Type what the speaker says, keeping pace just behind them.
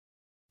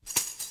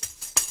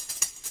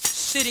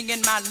sitting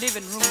in my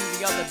living room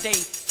the other day.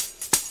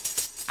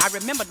 I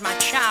remembered my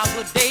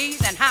childhood days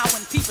and how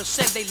when people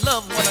said they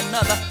loved one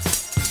another,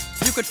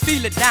 you could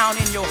feel it down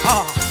in your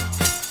heart.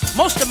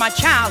 Most of my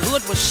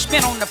childhood was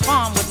spent on the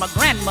farm with my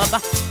grandmother.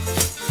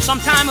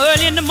 Sometime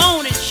early in the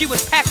morning, she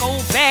would pack an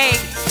old bag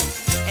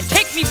and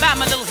take me by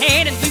my little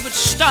hand, and we would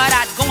start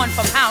out going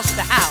from house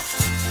to house.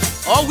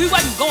 Oh, we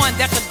wasn't going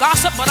there to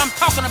gossip, but I'm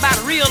talking about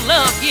real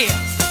love here.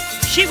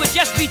 She would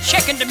just be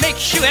checking to make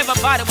sure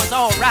everybody was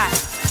all right.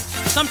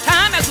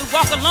 Sometime as we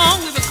walk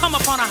along, we would come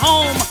upon a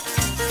home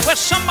where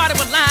somebody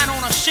was lying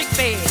on a sick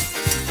bed.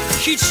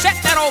 She'd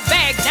set that old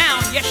bag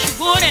down, yes she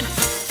would, and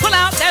pull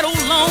out that old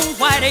long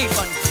white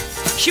apron.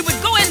 She would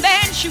go in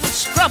there and she would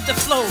scrub the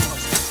floors.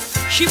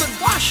 She would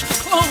wash the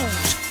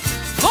clothes.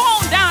 Go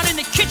on down in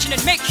the kitchen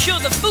and make sure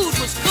the food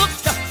was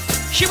cooked.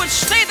 She would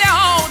stay there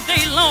all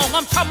day long.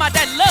 I'm talking about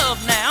that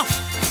love now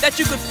that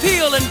you could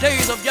feel in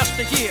days of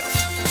yesteryear.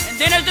 And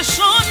then as the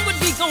sun would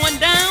be going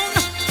down,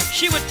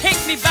 she would take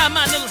me by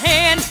my little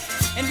hand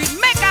and we'd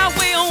make our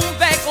way on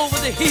back over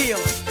the hill.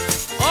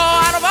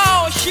 Oh, out of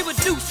all she would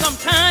do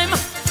sometime,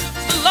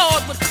 the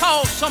Lord would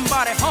call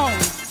somebody home.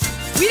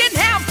 We didn't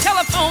have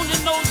telephones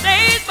in those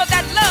days, but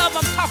that love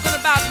I'm talking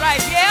about right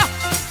here,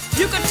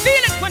 you could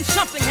feel it when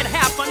something had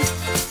happened.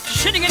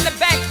 Sitting in the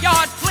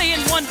backyard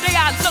playing one day,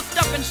 I looked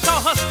up and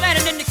saw her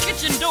standing in the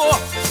kitchen door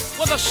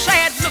with a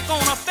sad look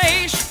on her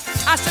face.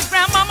 I said,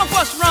 "Grandmama,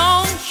 what's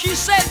wrong?" She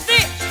said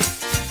this: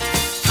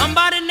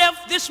 "Somebody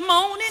left this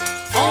morning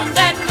on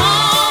that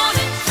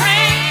morning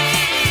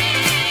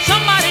train.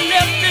 Somebody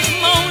left this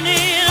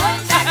morning on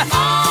that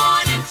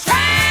morning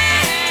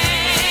train.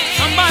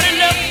 Somebody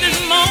left this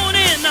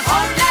morning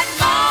on that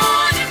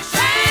morning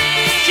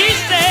train." She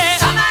said,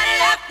 "Somebody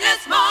left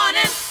this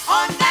morning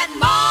on that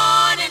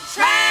morning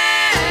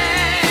train."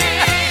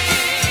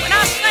 When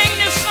I sing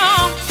this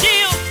song,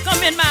 tears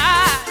come in my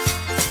eyes.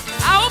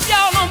 I hope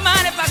y'all don't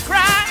mind if I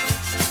cry.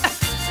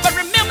 But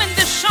remembering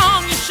this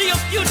song, you see, a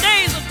few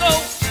days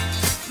ago,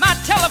 my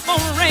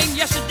telephone rang,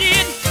 yes it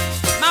did.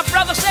 My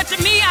brother said to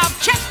me, "I've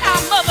checked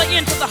our mother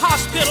into the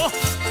hospital.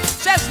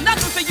 Says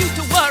nothing for you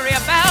to worry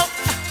about."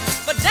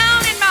 But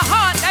down in my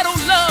heart, that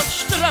old love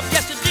stood up,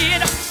 yes it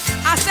did.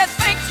 I said,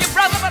 "Thank you,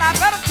 brother, but I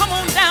better come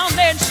on down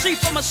there and see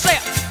for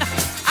myself."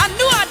 I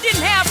knew I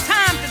didn't have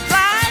time to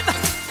drive,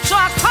 so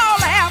I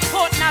called the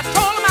airport and I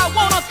told him I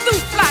want a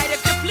through flight,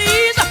 if you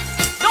please.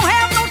 Don't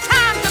have no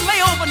time to lay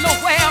over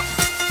nowhere.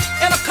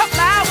 In a couple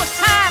of hours'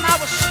 time, I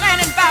was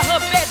standing by her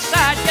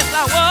bedside, yes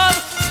I was.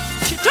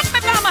 She took me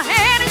by my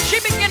hand and she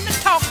began to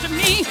talk to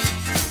me.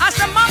 I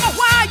said, "Mama,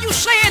 why are you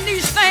saying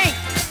these things?"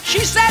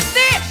 She said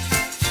this: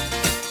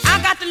 "I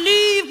got to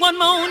leave one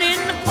morning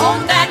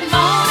on that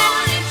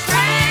morning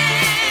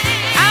train.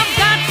 I've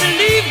got to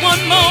leave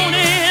one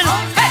morning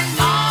on that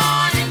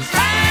morning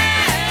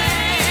train.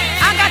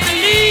 I got to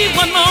leave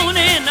one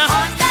morning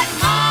on that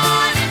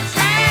morning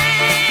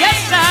train. Yes,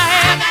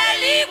 I got to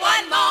leave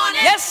one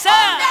morning. Yes,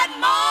 sir. On that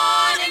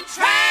morning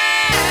train."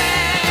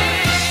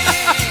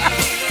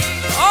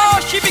 Oh,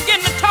 she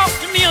began to talk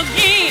to me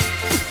again,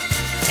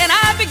 and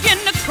I began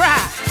to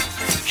cry.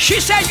 She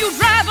said, "You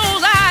dry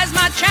those eyes,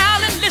 my child,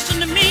 and listen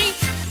to me."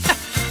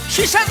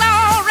 She says, "I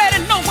already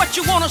know what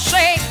you want to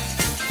say."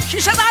 She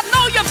says, "I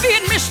know you're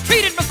being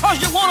mistreated because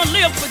you want to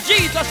live for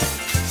Jesus."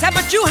 Said,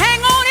 "But you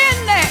hang on in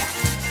there."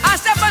 I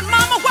said, "But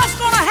Mama, what's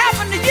going to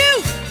happen to you?"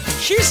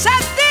 She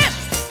said this: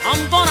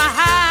 "I'm going to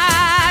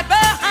hide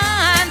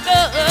behind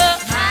the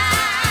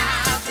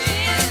mountain.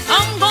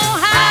 I'm going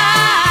to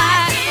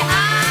hide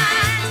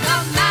behind the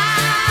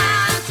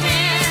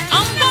mountain.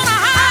 I'm going to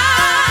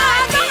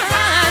hide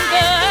behind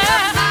the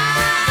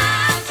mountain.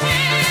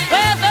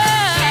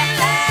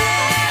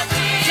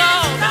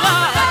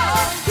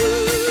 Lord.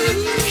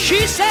 She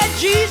said,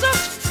 "Jesus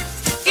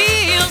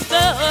is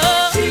the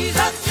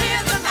Jesus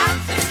is the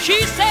mountain." She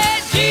said,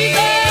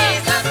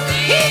 "Jesus,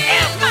 He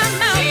is my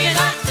mountain.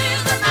 Jesus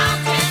is the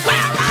mountain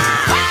where I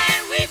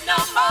can't weep no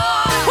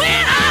more.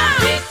 When I'm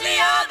briefly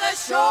on the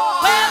shore,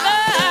 where the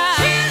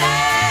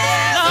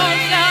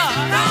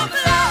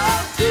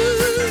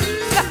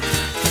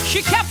She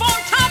kept on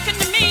talking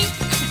to me.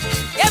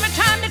 Every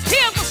time the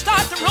tears would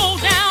start to roll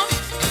down,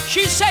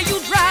 she said, "You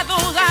dry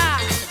those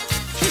eyes."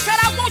 She said,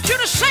 "I want you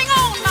to sing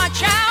on, my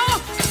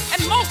child. And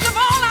most of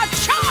all, I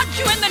charge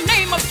you in the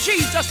name of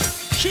Jesus."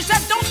 She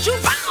said, "Don't you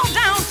bow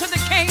down to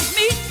the king's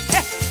meat."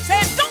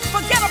 Said, "Don't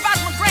forget about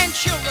my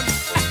grandchildren."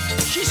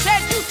 She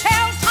said, "You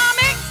tell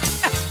Tommy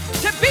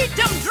to beat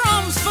them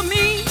drums for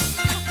me.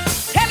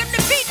 Tell him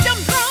to beat them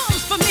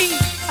drums for me.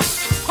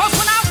 'Cause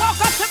when I walk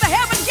up to the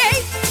heaven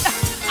gate,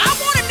 I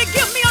want him to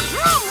give me a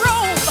drum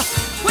roll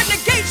when the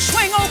gates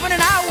swing open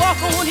and I walk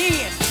on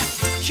in."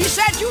 She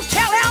said, "You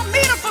tell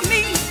Almeida for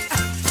me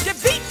to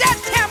beat that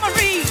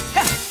tambourine.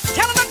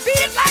 Tell him to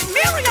beat it like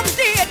Miriam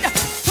did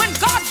when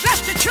God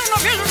blessed the children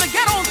of Israel to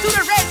get on through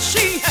the Red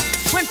Sea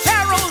when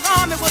Pharaoh's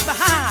army was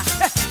behind."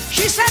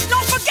 She said,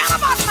 "Don't forget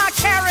about my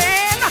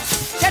carrying.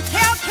 To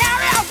tell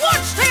Carrie I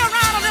would stay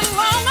around a little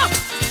longer,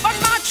 but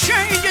my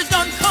change is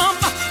done come,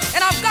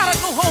 and I've got to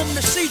go home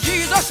to see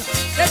Jesus.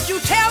 That you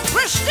tell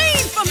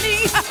Christine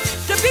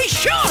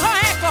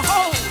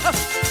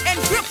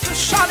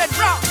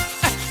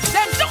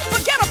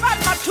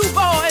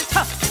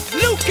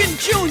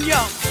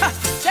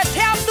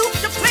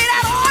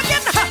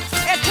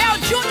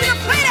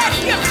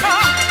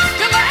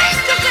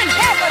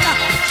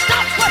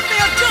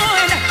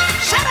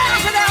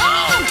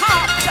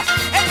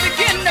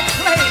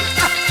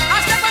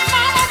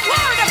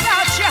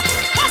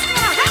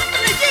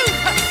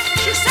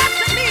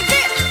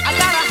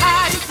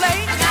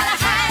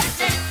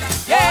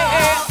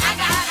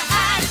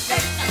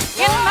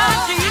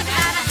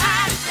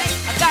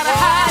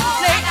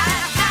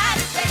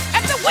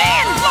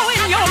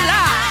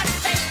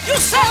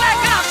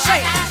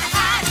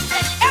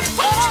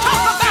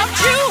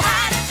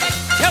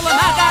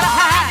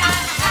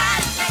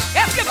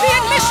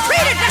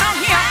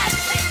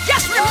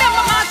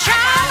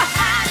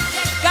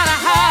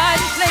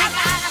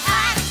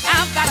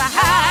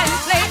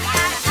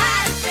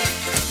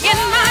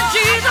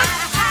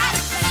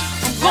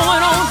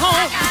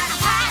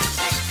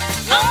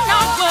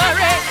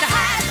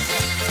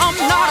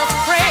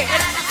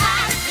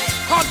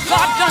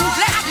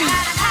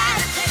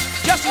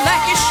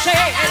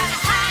says